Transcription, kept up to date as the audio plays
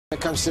When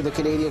it comes to the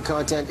Canadian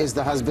content is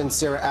the husband,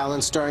 Sarah Allen,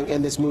 starring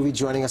in this movie,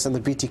 joining us on the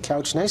BT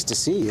couch. Nice to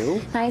see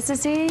you. Nice to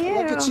see you.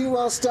 Look at you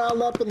all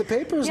styled up in the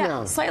papers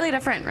now. Slightly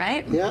different,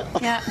 right? Yeah.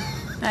 Yeah.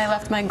 I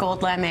left my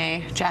gold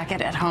lame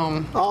jacket at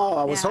home. Oh,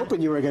 I was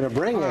hoping you were going to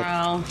bring it.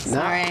 Oh,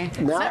 sorry. It's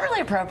not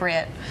really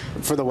appropriate.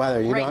 For the weather,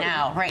 you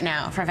know? Right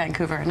now, for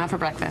Vancouver, not for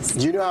breakfast.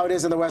 You know how it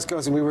is on the West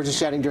Coast, and we were just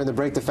chatting during the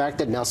break, the fact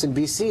that Nelson,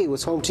 BC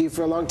was home to you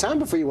for a long time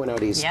before you went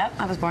out east. Yep,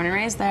 I was born and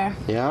raised there.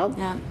 Yeah?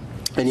 Yeah.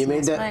 And you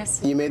made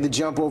the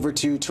jump over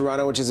to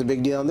Toronto, which is a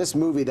big deal. And this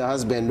movie, the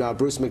husband,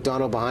 Bruce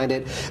McDonald, behind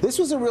it. This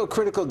was a real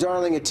critical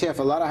darling at TIFF.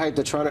 A lot of hype,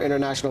 the Toronto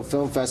International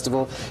Film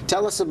Festival.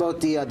 Tell us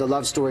about the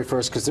love story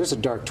first, because there's a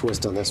dark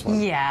twist on this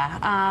one.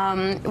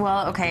 Yeah.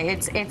 Well, okay.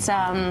 It's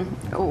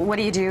what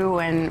do you do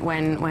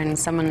when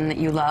someone that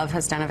you love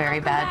has done a very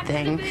bad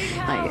thing?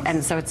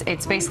 And so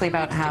it's basically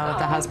about how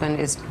the husband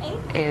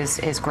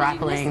is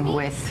grappling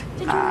with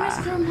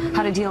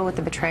how to deal with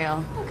the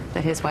betrayal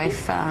that his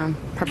wife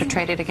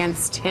perpetrated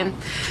against him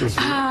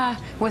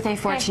with a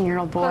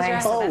 14-year-old boy.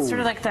 So that's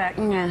sort of like the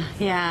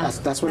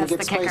That's when it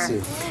gets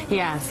spicy.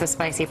 Yeah, it's the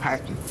spicy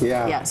part.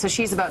 Yeah. Yeah. So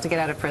she's about to get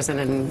out of prison,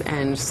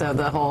 and so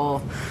the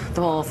whole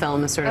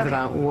film is sort of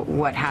about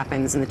what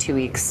happens in the 2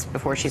 weeks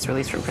before she's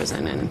released from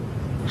prison and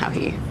how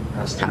he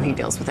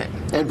deals with it.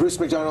 And Bruce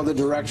McDonald, the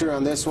director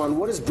on this one.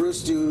 What does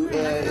Bruce do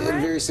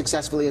very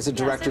successfally as a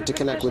director to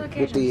connect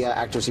with the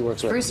actors he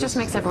works with? Bruce just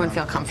makes everyone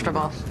feel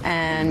comfortable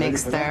and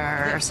makes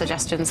their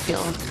suggestions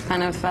feel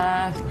kind of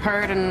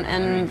heard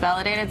and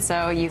validated,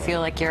 so you feel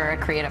like you're a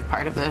creative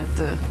part of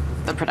the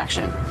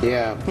production.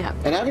 Yeah.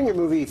 And having your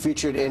movie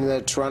featured in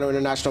the Toronto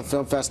International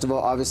Film Festival,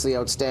 obviously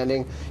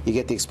outstanding. You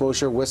get the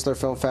exposure, Whistler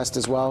Film Fest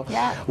as well.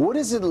 Yeah. What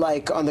is it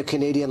like on the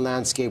Canadian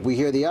landscape? We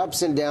hear the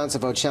ups and downs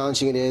of how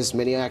challenging it is.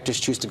 Many actors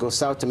choose to go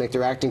south to make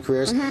their acting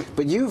careers.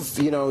 But you've,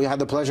 had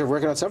the pleasure of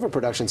working on several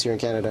productions here in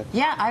Canada.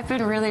 Yeah, I've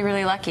been really,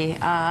 really lucky.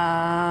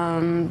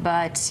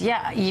 But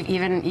yeah,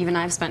 even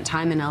I've spent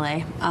time in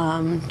LA.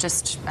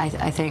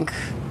 I think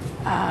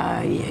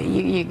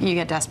you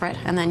get desperate,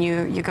 and then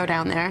you go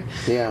down there.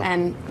 Yeah.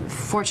 And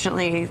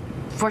fortunately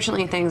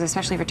things,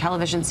 especially for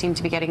television, seem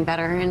to be getting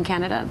better in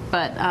Canada.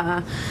 But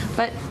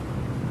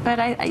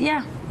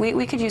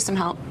we could use some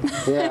help.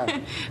 Yeah.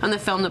 On the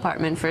film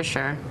department for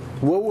sure.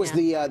 What was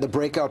the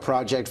breakout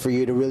project for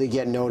you to really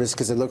get noticed?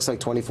 Because it looks like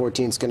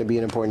 2014 is going to be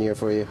an important year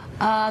for you.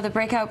 The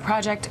breakout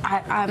project,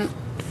 I've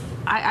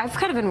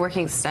kind of been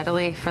working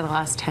steadily for the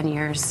last 10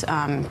 years.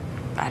 I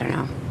don't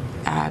know.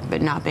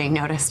 But not being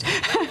noticed.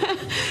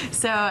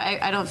 So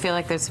I don't feel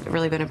like there's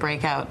really been a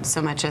breakout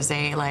so much as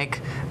a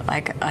like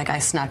I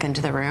snuck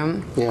into the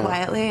room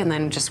quietly and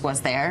then just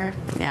was there.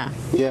 Yeah.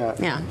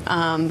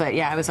 But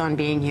yeah, I was on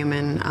Being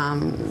Human.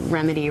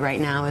 Remedy right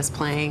now is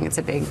playing. It's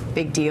a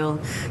big deal.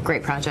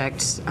 Great project.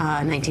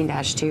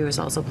 19-2 is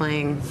also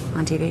playing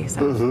on TV.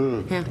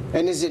 So yeah.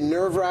 And is it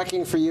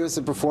nerve-wracking for you as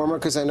a performer?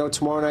 Because I know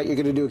tomorrow night you're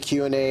going to do a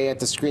Q&A at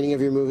the screening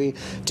of your movie,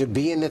 to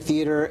be in the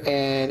theater,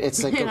 and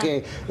it's like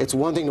okay, it's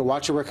one thing to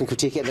watch your work and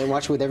critique it, and then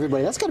watch it with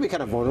everybody. That's got to be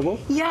kind of vulnerable.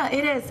 Yeah,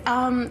 it is.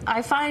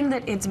 I find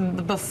that it's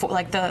before,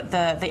 like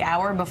the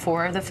hour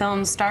before the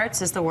film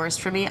starts is the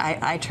worst for me.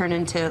 I turn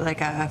into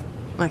like a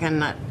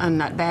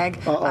nutbag.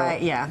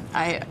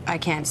 I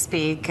can't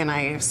speak, and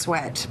I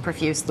sweat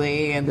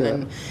profusely, and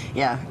then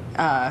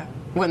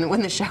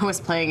when the show was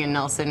playing in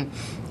Nelson,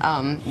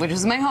 which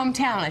is my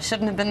hometown, I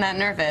shouldn't have been that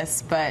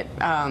nervous, but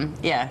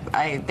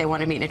they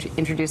wanted me to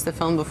introduce the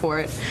film before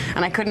it,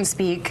 and I couldn't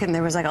speak, and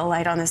there was like a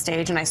light on the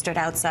stage, and I stood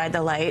outside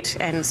the light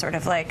and sort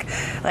of like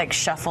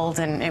shuffled,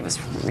 and it was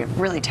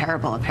really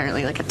terrible,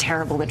 apparently, like a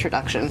terrible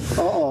introduction.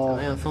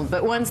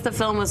 But once the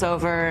film was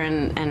over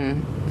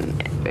and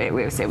it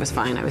was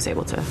fine, I was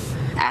able to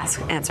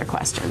answer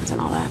questions and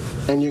all that.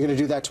 And you're going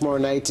to do that tomorrow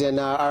night, and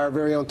our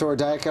very own Thor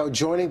Diakow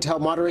joining to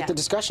help moderate the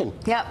discussion.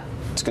 Yep.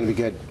 It's going to be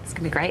good. It's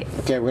going to be great.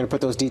 Okay, we're going to put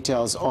those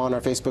details on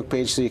our Facebook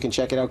page so you can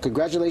check it out.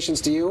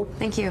 Congratulations to you.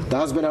 Thank you. The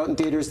husband out in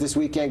theaters this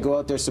weekend. Go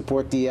out there,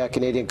 support the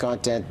Canadian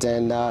content.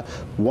 And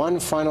one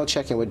final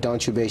check-in with Dawn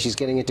Chubey. She's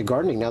getting into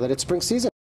gardening now that it's spring season.